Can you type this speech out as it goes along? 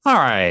All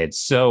right.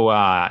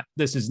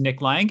 This is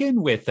Nick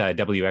Langan with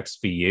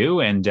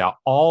WXVU. And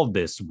all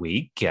this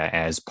week,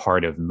 as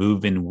part of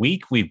Move In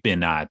Week, we've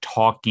been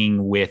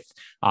talking with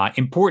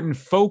important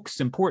folks,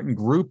 important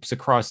groups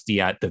across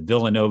the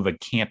Villanova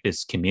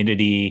campus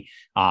community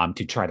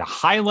to try to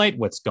highlight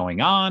what's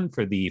going on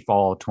for the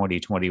fall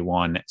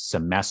 2021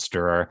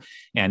 semester.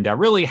 And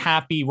really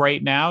happy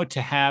right now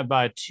to have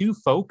two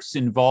folks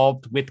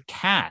involved with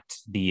CAT,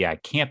 the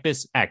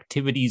campus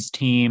activities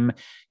team.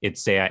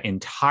 It's an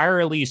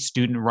entirely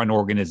student-run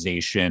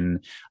organization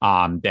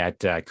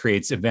that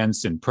creates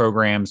events and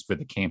programs for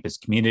the campus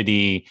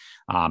community,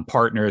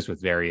 partners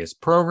with various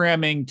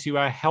programming to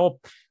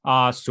help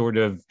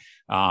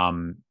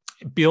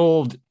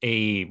build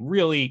a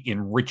really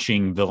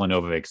enriching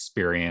Villanova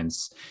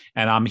experience.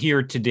 And I'm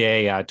here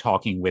today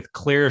talking with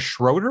Claire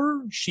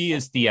Schroeder. She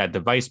is the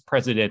Vice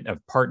President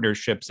of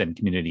Partnerships and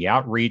Community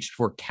Outreach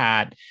for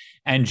CAT,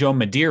 and Joe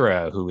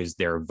Madeira, who is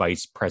their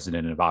Vice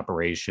President of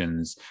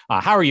Operations.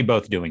 How are you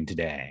both doing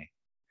today?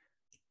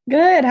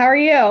 Good. How are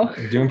you?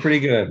 Doing pretty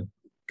good.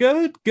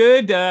 Good.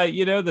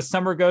 The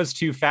summer goes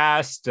too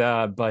fast,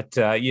 but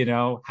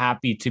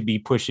happy to be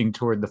pushing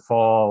toward the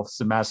fall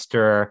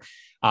semester.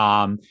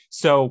 Just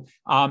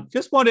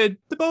wanted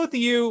the both of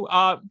you,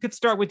 could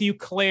start with you,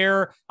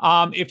 Claire.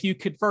 If you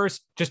could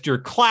first, just your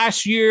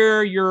class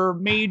year, your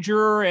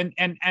major,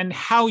 and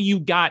how you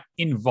got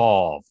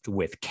involved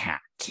with CAT.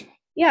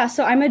 Yeah,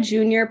 so I'm a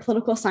junior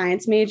political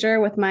science major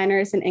with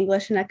minors in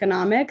English and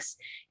economics.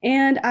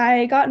 And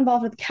I got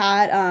involved with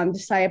CAT.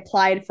 I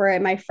applied for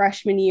it my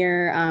freshman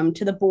year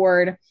to the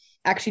board,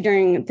 actually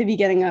during the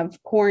beginning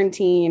of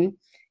quarantine.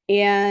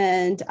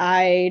 And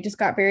I just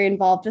got very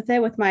involved with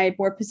it with my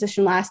board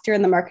position last year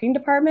in the marketing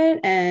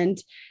department.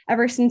 And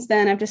ever since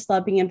then, I've just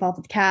loved being involved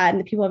with CAT, and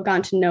the people have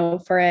gotten to know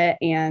for it,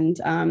 and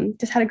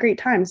just had a great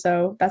time.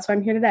 So that's why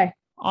I'm here today.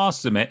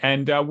 Awesome.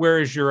 And where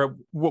is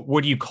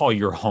what do you call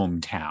your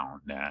hometown?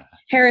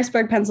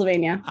 Harrisburg,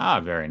 Pennsylvania.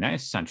 Very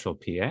nice. Central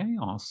PA.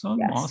 Awesome.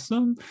 Yes.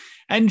 Awesome.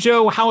 And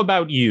Joe, how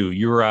about you?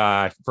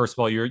 Your first of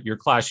all, your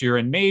class year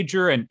and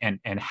major, and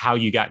how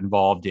you got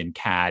involved in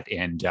CAT,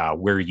 and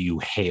where you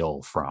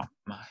hail from.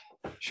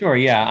 Sure.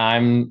 Yeah.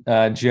 I'm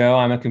Joe.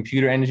 I'm a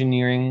computer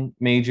engineering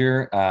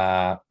major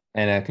and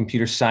a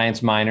computer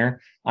science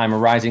minor. I'm a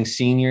rising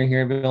senior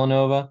here at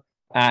Villanova.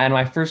 And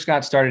when I first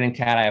got started in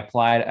CAT, I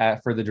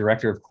applied for the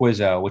director of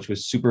Quizzo, which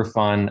was super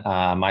fun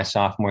my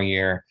sophomore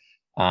year.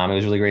 It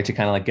was really great to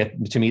kind of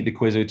get to meet the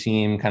Quizzo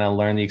team, kind of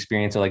learn the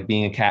experience of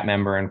being a CAT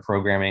member and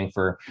programming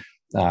for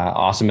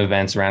awesome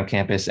events around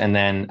campus. And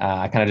then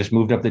I kind of just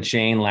moved up the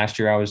chain. Last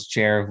year, I was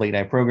chair of late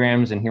night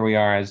programs, and here we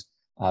are as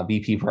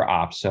VP for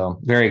Ops. So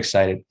very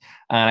excited.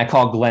 And I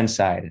call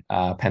Glenside,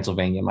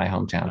 Pennsylvania, my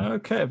hometown.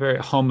 Okay, very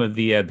home of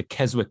the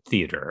Keswick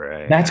Theater.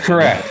 Right? That's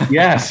correct.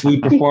 Yes, we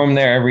perform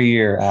there every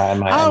year.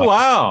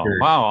 Wow!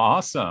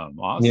 Awesome.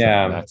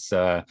 Yeah, that's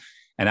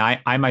and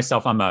I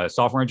myself, I'm a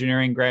software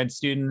engineering grad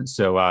student.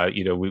 So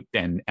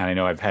and I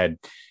know I've had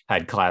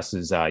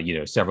classes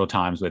several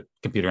times with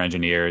computer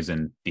engineers,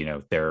 and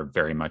they're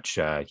very much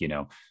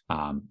in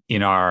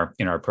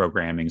our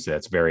programming. So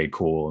that's very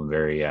cool, and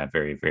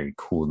very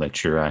cool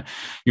that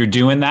you're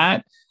doing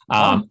that.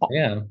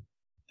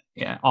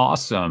 Yeah,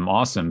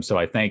 awesome. So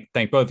I thank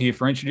both of you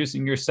for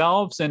introducing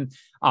yourselves. And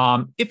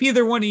if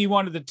either one of you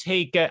wanted to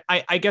take,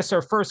 I guess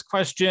our first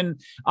question,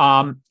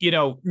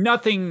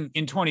 nothing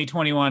in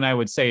 2021 I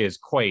would say is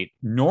quite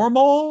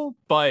normal,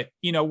 but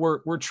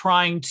we're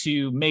trying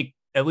to make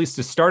at least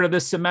the start of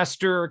this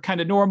semester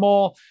kind of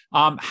normal.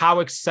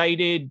 How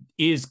excited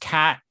is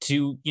CAT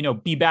to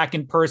be back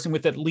in person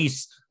with at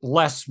least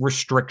less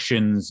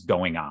restrictions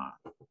going on?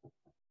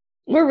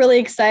 We're really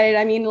excited.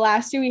 I mean,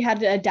 last year we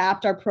had to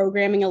adapt our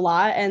programming a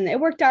lot, and it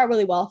worked out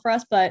really well for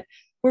us, but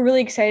we're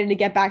really excited to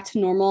get back to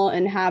normal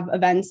and have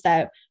events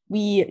that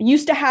we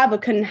used to have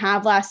but couldn't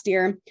have last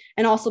year,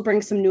 and also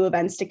bring some new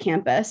events to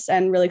campus,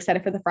 and really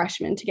excited for the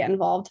freshmen to get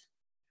involved.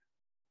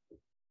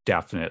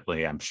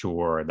 Definitely. I'm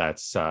sure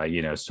that's,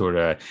 sort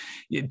of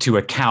to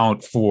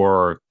account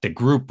for the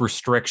group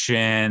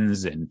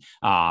restrictions and,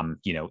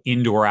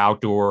 indoor,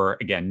 outdoor.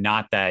 Again,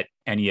 not that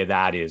any of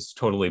that is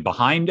totally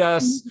behind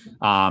us,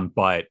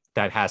 but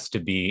that has to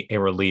be a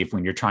relief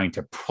when you're trying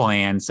to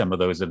plan some of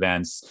those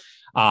events.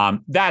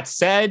 That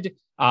said,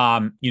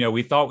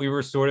 we thought we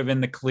were sort of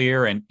in the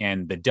clear,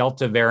 and the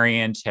Delta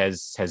variant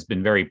has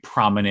been very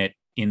prominent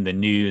in the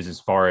news as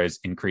far as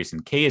increase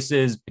in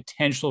cases,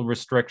 potential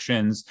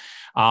restrictions.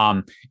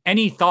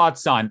 Any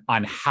thoughts on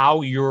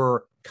how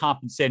you're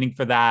compensating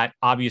for that?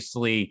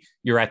 Obviously,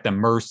 you're at the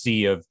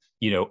mercy of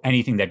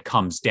anything that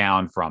comes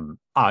down from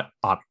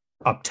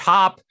up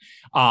top,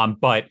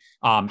 but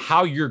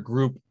how your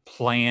group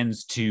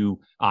plans to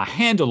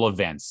handle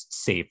events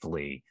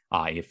safely.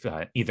 If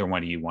either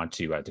one of you want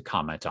to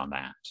comment on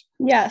that.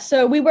 Yeah,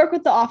 so we work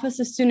with the Office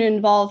of Student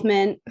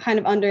Involvement kind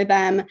of under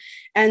them.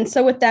 And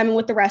so with them and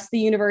with the rest of the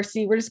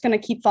university, we're just going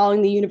to keep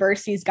following the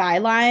university's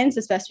guidelines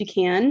as best we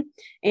can,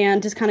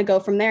 and just kind of go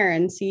from there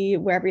and see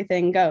where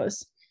everything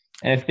goes.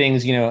 And if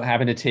things,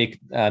 happen to take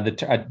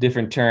a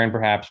different turn,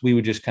 perhaps we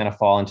would just kind of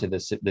fall into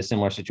the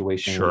similar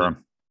situation. Sure.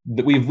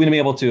 We've been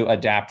able to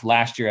adapt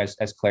last year,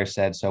 as Claire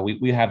said. So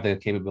we have the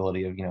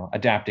capability of,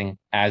 adapting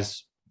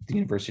as the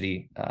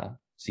university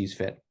sees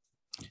fit.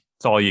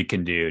 It's all you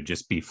can do.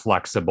 Just be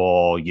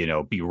flexible,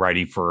 be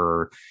ready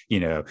for,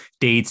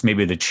 dates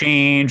maybe to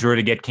change or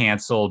to get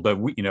canceled. But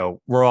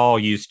we're all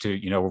used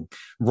to,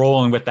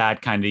 rolling with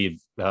that kind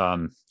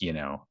of,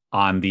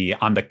 on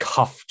the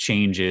cuff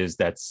changes.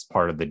 That's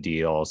part of the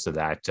deal. So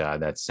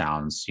that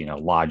sounds,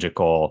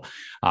 logical.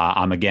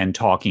 I'm again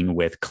talking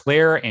with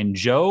Claire and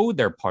Joe.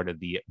 They're part of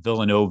the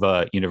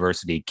Villanova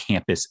University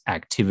campus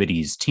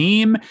activities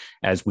team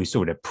as we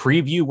sort of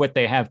preview what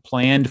they have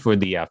planned for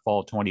the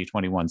fall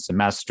 2021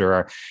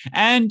 semester.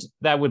 And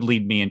that would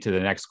lead me into the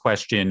next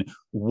question.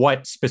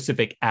 What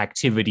specific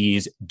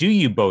activities do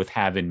you both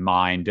have in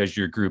mind? Does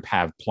your group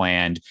have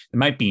planned? It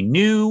might be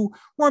new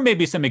or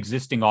maybe some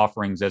existing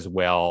offerings as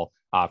well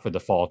for the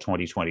fall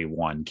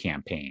 2021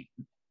 campaign.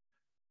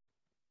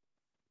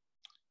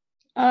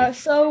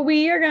 So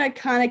we are going to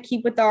kind of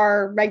keep with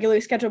our regularly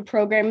scheduled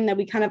programming that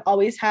we kind of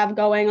always have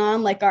going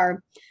on, like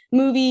our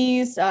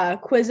movies,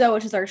 Quizzo,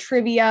 which is our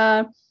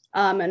trivia.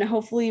 And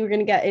hopefully we're going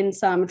to get in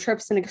some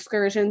trips and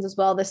excursions as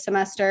well this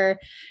semester.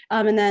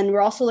 And then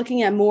we're also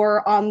looking at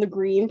more on the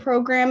green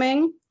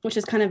programming, which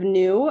is kind of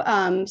new.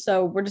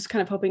 So we're just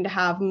kind of hoping to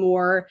have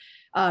more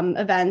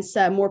events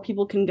that more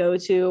people can go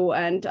to,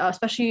 and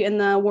especially in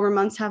the warmer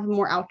months, have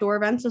more outdoor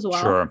events as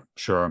well.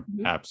 Sure.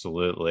 Mm-hmm.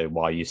 Absolutely.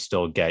 While you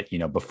still get,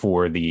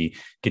 before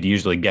could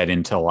usually get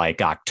into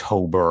like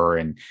October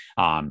and,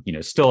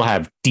 still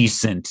have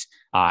decent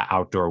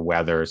outdoor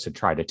weather. So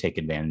try to take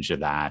advantage of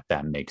that.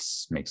 That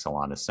makes a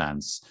lot of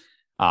sense.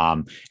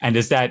 And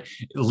is that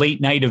late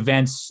night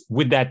events,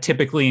 would that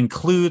typically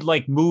include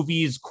like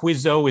movies,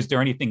 Quizzo? Is there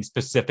anything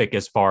specific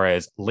as far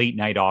as late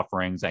night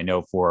offerings? I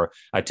know for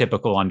a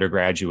typical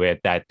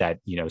undergraduate that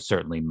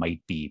certainly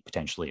might be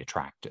potentially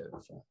attractive.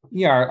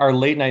 Yeah, our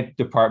late night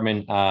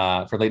department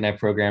for late night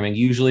programming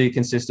usually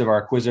consists of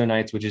our Quizzo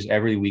nights, which is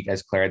every week,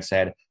 as Claire had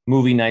said.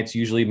 Movie nights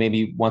usually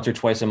maybe once or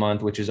twice a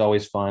month, which is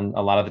always fun.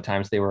 A lot of the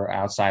times they were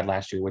outside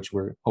last year, which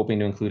we're hoping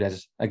to include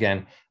as,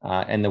 again,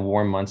 in the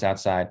warm months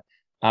outside.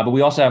 But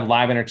we also have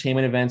live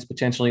entertainment events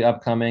potentially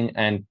upcoming,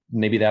 and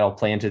maybe that'll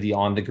play into the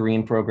On the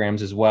Green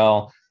programs as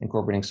well,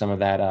 incorporating some of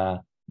that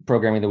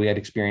programming that we had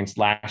experienced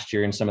last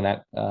year and some of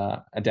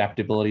that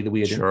adaptability that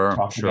we had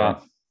talked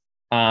about.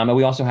 And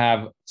we also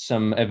have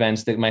some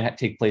events that might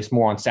take place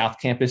more on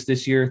South Campus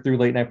this year through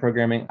late night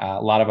programming.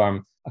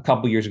 A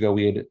couple years ago,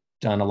 we had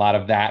done a lot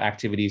of that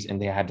activities, and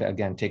they had to,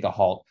 again, take a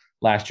halt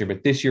last year.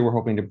 But this year, we're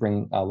hoping to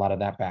bring a lot of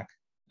that back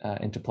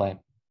into play.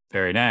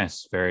 Very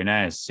nice. Very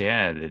nice.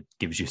 Yeah, it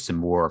gives you some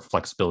more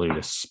flexibility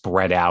to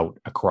spread out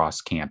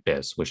across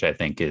campus, which I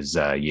think is,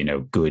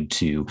 good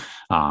to,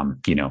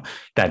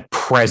 that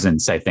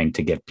presence, I think,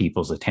 to get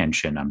people's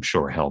attention, I'm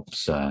sure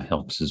helps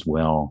as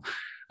well.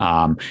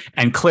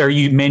 And Claire,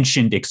 you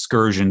mentioned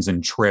excursions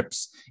and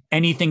trips.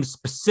 Anything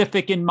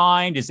specific in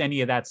mind? Is any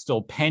of that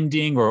still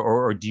pending,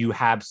 or do you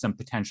have some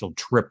potential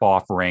trip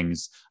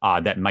offerings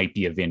that might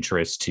be of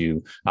interest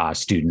to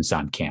students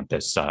on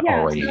campus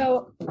already?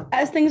 So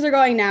as things are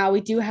going now, we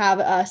do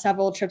have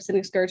several trips and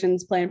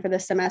excursions planned for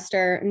this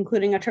semester,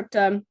 including a trip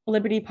to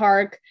Liberty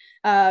Park,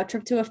 a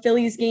trip to a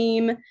Phillies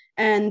game,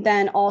 and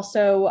then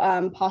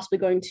also possibly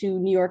going to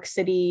New York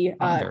City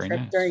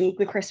trip during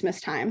the Christmas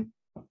time.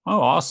 Oh,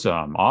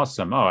 awesome.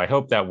 Oh, I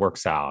hope that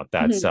works out.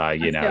 That's,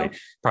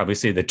 probably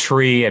see the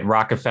tree at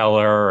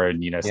Rockefeller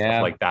and,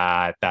 stuff like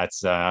that.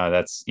 That's,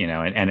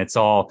 and it's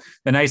all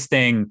the nice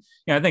thing,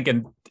 I think,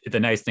 and the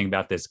nice thing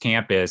about this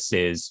campus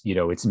is,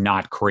 it's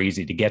not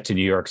crazy to get to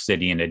New York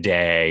City in a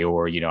day,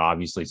 or,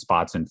 obviously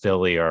spots in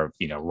Philly are,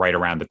 right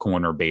around the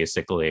corner,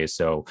 basically.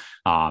 So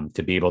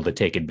to be able to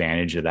take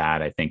advantage of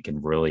that, I think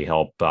can really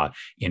help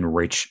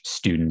enrich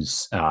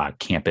students'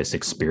 campus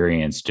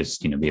experience,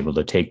 just, be able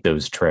to take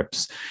those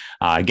trips.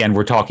 Again,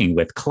 we're talking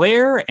with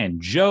Claire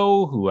and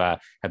Joe, who have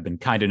been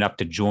kind enough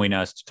to join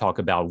us to talk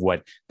about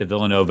what the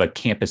Villanova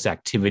campus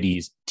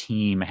activities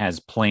team has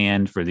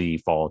planned for the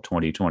fall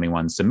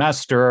 2021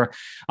 semester.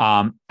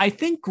 I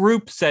think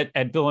groups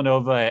at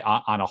Villanova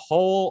on a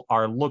whole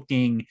are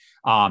looking,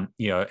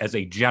 as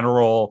a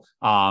general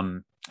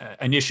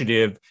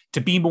initiative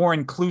to be more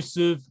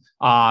inclusive,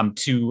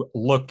 to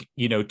look,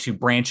 to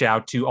branch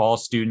out to all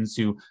students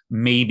who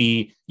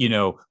maybe,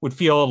 would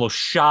feel a little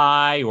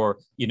shy or,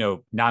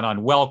 not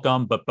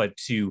unwelcome, but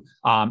to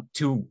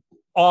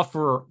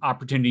offer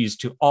opportunities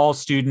to all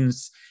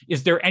students.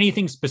 Is there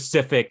anything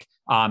specific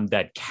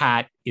that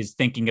CAT is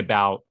thinking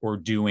about or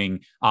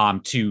doing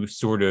to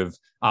sort of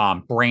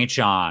branch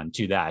on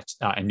to that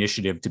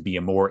initiative to be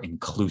a more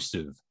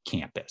inclusive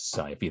campus?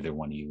 If either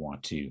one of you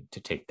want to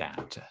take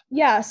that.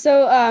 Yeah,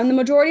 so the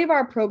majority of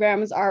our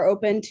programs are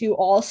open to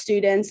all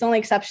students. The only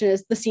exception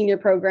is the senior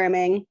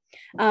programming.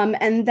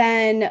 And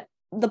then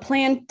the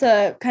plan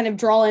to kind of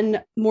draw in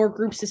more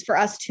groups is for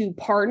us to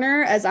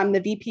partner, as I'm the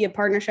VP of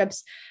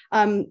partnerships.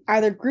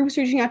 Either groups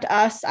reaching out to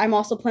us. I'm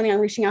also planning on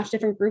reaching out to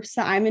different groups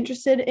that I'm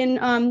interested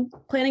in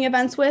planning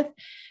events with.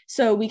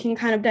 So we can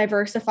kind of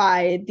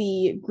diversify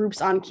the groups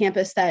on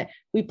campus that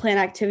we plan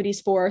activities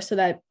for, so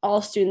that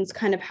all students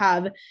kind of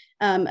have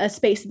a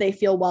space that they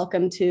feel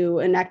welcome to,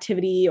 an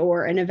activity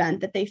or an event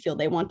that they feel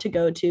they want to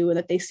go to, and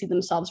that they see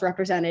themselves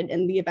represented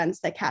in the events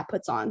that CAT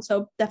puts on.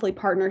 So definitely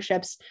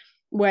partnerships,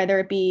 whether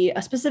it be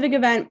a specific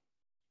event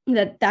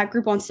that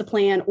group wants to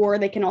plan, or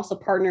they can also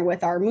partner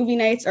with our movie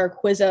nights or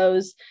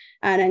Quizzos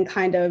and then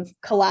kind of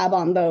collab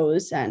on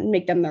those and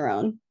make them their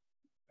own.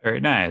 Very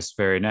nice.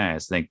 Very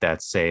nice. I think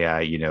that's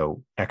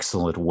a,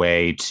 excellent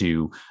way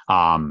to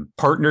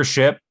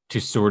partnership to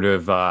sort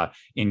of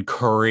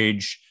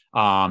encourage,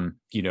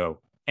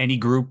 any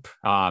group.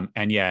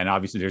 And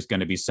obviously there's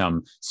going to be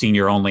some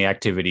senior only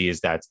activities.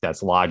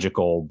 That's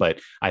logical, but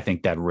I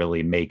think that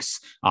really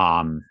makes,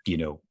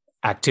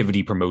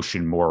 activity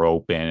promotion more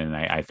open. And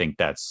I think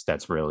that's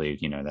really,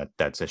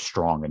 that's a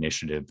strong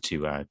initiative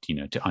to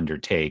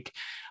undertake.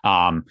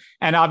 And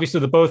obviously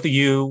the both of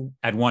you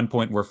at one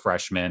point were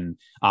freshmen,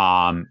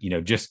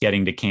 just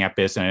getting to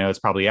campus. And I know it's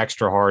probably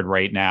extra hard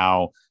right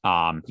now,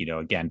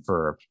 again,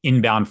 for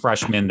inbound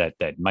freshmen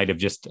that might have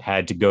just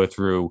had to go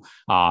through,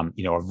 a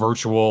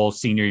virtual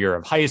senior year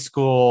of high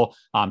school.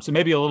 So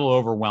maybe a little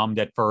overwhelmed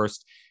at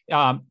first.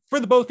 For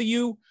the both of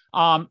you,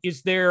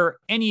 is there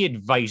any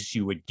advice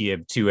you would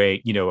give to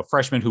a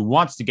freshman who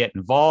wants to get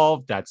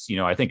involved? That's,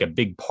 I think a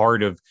big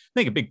part of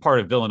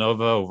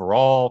Villanova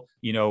overall,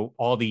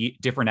 all the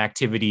different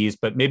activities,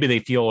 but maybe they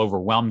feel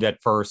overwhelmed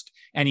at first.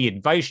 Any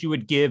advice you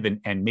would give,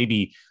 and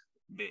maybe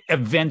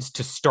events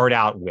to start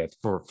out with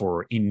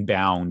for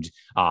inbound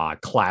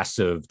class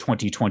of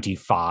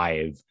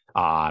 2025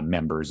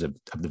 members of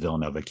the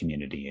Villanova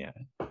community?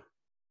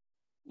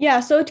 Yeah,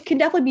 so it can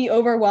definitely be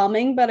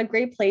overwhelming, but a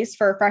great place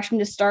for freshmen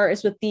to start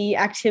is with the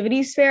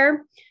activities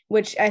fair,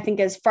 which I think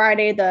is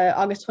Friday, the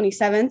August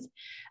 27th.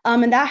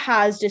 And that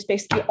has just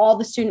basically all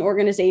the student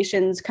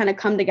organizations kind of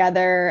come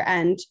together,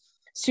 and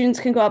students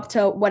can go up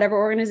to whatever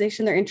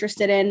organization they're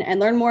interested in and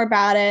learn more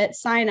about it,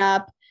 sign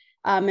up,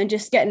 and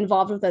just get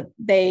involved with what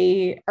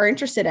they are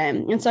interested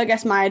in. And so I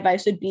guess my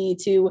advice would be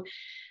to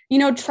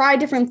try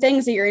different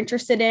things that you're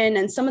interested in,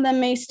 and some of them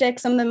may stick,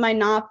 some of them might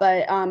not.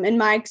 But in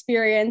my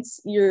experience,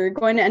 you're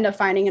going to end up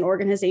finding an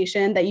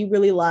organization that you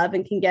really love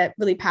and can get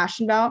really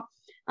passionate about.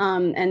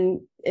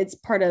 And it's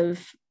part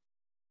of,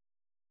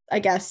 I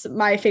guess,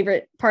 my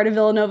favorite part of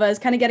Villanova is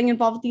kind of getting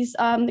involved with these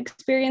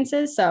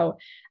experiences. So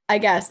I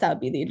guess that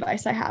would be the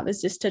advice I have,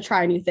 is just to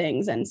try new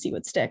things and see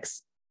what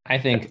sticks. I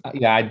think,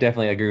 I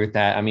definitely agree with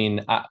that. I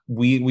mean,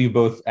 we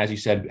both, as you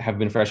said, have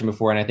been freshmen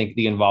before. And I think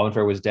the involvement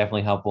fair was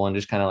definitely helpful, and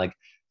just kind of like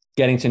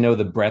getting to know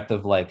the breadth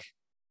of, like,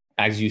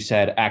 as you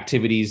said,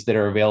 activities that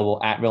are available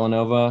at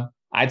Villanova.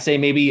 I'd say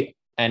maybe,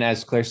 and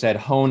as Claire said,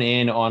 hone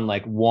in on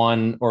like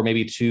one or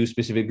maybe two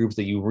specific groups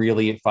that you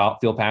really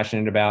feel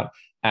passionate about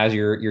as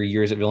your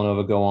years at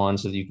Villanova go on,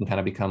 so that you can kind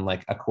of become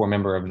like a core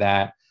member of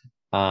that.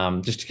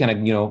 Just to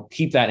kind of,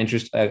 keep that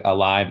interest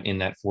alive in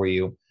that for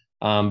you.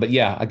 But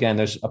yeah, again,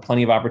 there's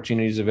plenty of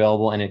opportunities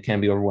available, and it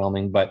can be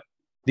overwhelming, but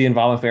the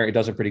involvement fair, it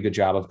does a pretty good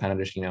job of kind of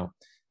just,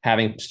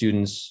 having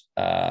students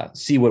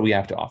see what we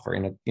have to offer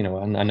in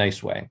a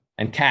nice way.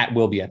 And Kat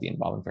will be at the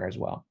involvement fair as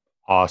well.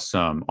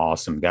 Awesome.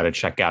 Got to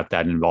check out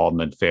that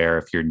involvement fair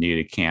if you're new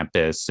to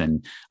campus.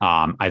 And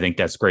I think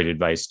that's great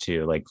advice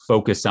too. Like,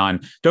 focus on,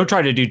 don't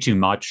try to do too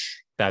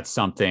much. That's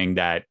something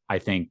that I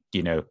think,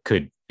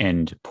 could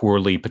end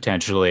poorly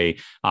potentially.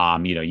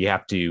 You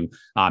have to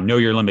know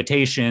your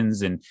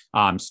limitations and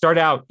start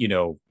out,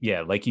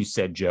 like you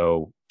said,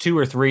 Joe, 2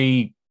 or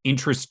 3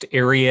 interest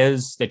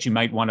areas that you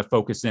might want to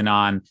focus in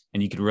on,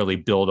 and you could really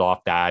build off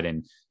that.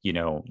 And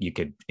you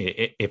could,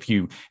 if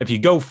you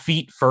go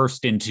feet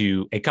first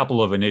into a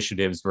couple of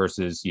initiatives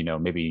versus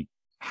maybe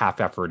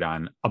half effort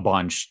on a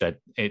bunch, that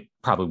it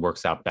probably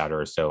works out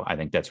better. So I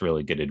think that's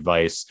really good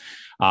advice.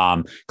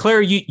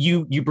 Claire,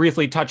 you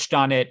briefly touched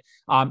on it.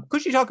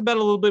 Could you talk about a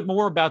little bit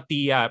more about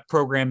the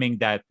programming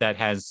that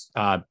has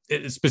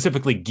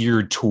specifically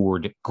geared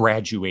toward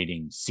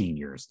graduating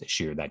seniors this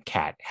year that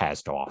CAT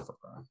has to offer?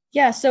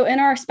 Yeah, so in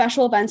our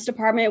special events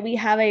department, we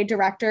have a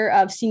director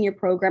of senior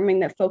programming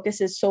that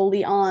focuses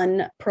solely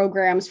on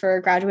programs for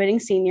graduating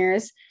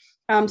seniors.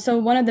 So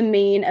one of the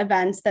main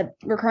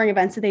recurring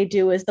events that they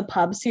do is the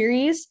pub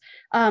series.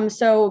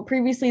 So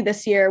previously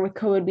this year with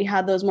COVID, we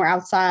had those more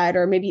outside,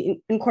 or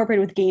maybe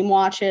incorporated with game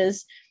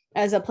watches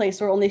as a place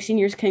where only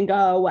seniors can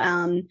go.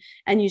 And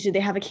usually they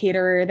have a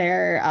caterer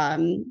there.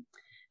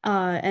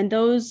 And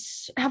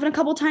those happen a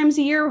couple times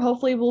a year.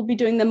 Hopefully we'll be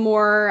doing them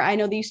more. I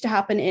know they used to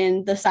happen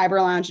in the Cyber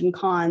Lounge and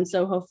Con.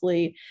 So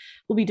hopefully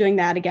we'll be doing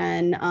that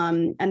again,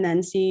 and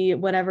then see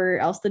whatever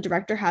else the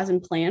director has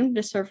in plan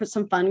to serve for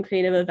some fun,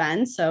 creative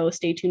events. So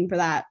stay tuned for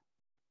that.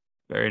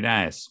 Very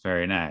nice.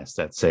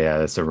 That's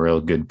a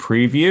real good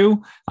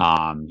preview.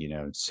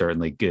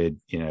 Certainly good,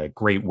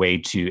 great way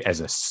to, as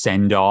a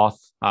send off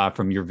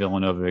from your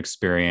Villanova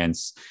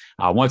experience.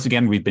 Once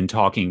again, we've been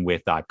talking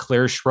with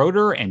Claire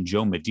Schroeder and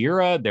Joe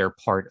Madeira. They're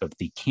part of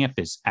the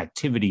campus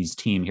activities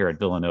team here at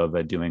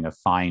Villanova, doing a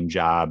fine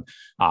job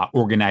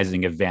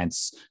organizing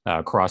events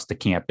across the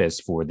campus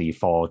for the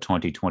fall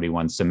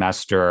 2021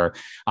 semester.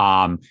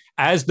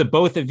 As the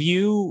both of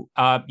you,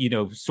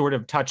 sort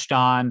of touched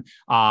on,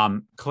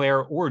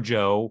 Claire or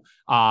Joe,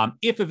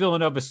 if a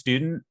Villanova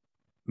student,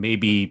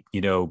 maybe,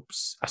 a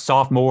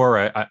sophomore,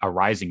 a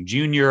rising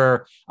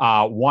junior,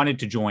 wanted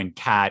to join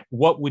CAT,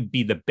 what would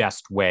be the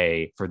best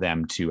way for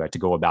them to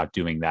go about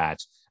doing that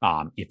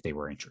if they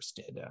were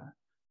interested?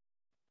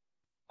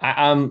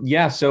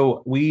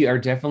 So we are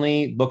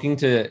definitely looking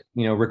to,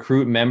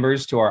 recruit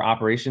members to our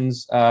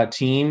operations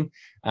team.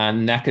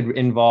 And that could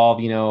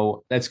involve,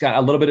 that's got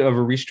a little bit of a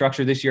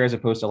restructure this year as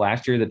opposed to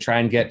last year, to try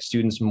and get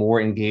students more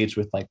engaged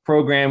with like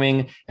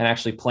programming and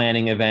actually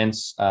planning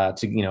events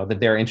that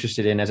they're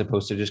interested in, as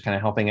opposed to just kind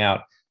of helping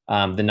out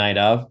the night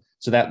of.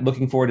 So that,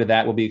 looking forward to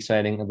that, will be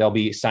exciting. There'll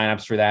be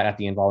signups for that at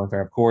the Involvement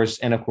Fair, of course.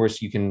 And of course,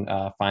 you can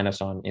find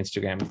us on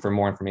Instagram for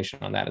more information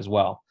on that as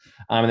well.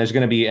 And there's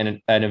going to be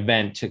an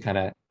event to kind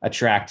of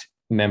attract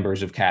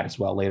members of CAT as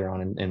well later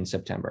on in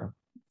September.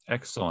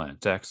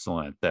 Excellent. That's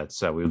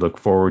we look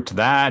forward to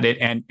that.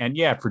 And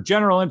yeah, for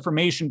general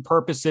information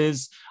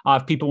purposes,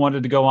 if people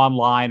wanted to go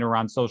online or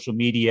on social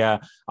media,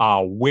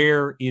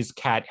 where is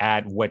CAT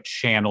at? What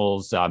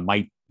channels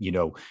might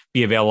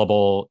be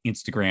available?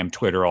 Instagram,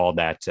 Twitter, all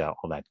that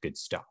good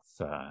stuff.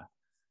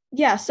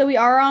 Yeah, so we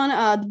are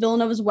on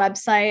Villanova's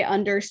website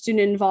under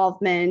student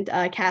involvement.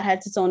 CAT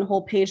has its own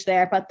whole page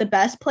there, but the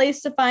best place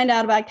to find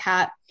out about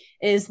CAT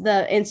is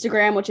the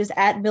Instagram, which is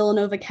at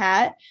Villanova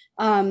CAT.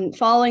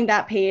 Following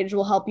that page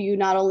will help you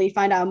not only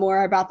find out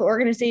more about the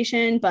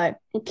organization, but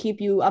will keep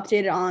you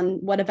updated on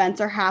what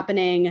events are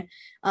happening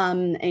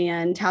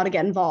and how to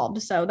get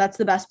involved. So that's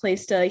the best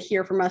place to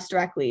hear from us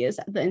directly, is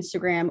the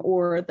Instagram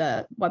or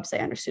the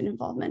website under student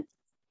involvement.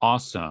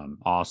 Awesome.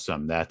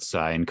 That's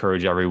I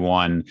encourage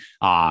everyone,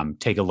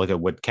 take a look at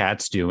what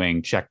CAT's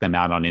doing, check them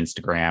out on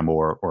Instagram,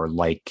 or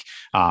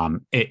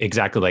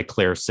exactly like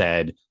Claire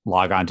said,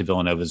 log on to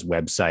Villanova's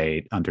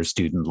website under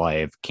Student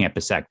Life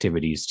Campus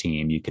Activities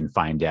Team. You can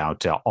find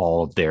out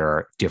all of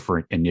their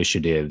different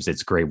initiatives.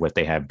 It's great what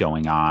they have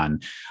going on.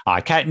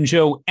 Kat and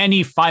Joe,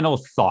 any final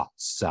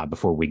thoughts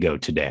before we go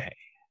today?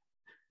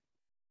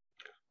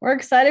 We're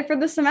excited for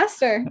the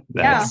semester.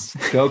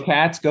 Go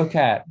Cats, go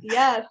Cat.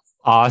 Yes.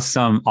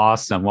 Awesome.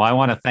 Well, I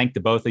want to thank the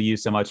both of you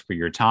so much for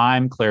your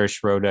time, Claire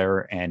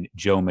Schroeder and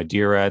Joe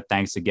Madeira.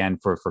 Thanks again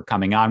for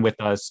coming on with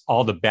us.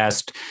 All the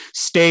best.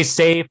 Stay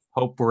safe.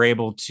 Hope we're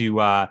able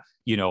to,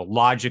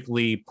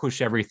 logically push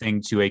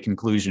everything to a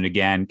conclusion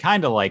again,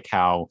 kind of like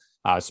how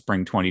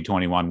spring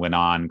 2021 went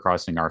on,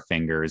 crossing our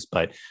fingers,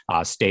 but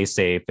stay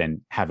safe and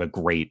have a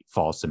great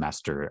fall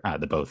semester,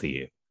 the both of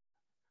you.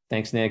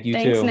 Thanks, Nick.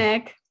 Thanks,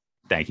 Nick.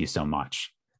 Thank you so much.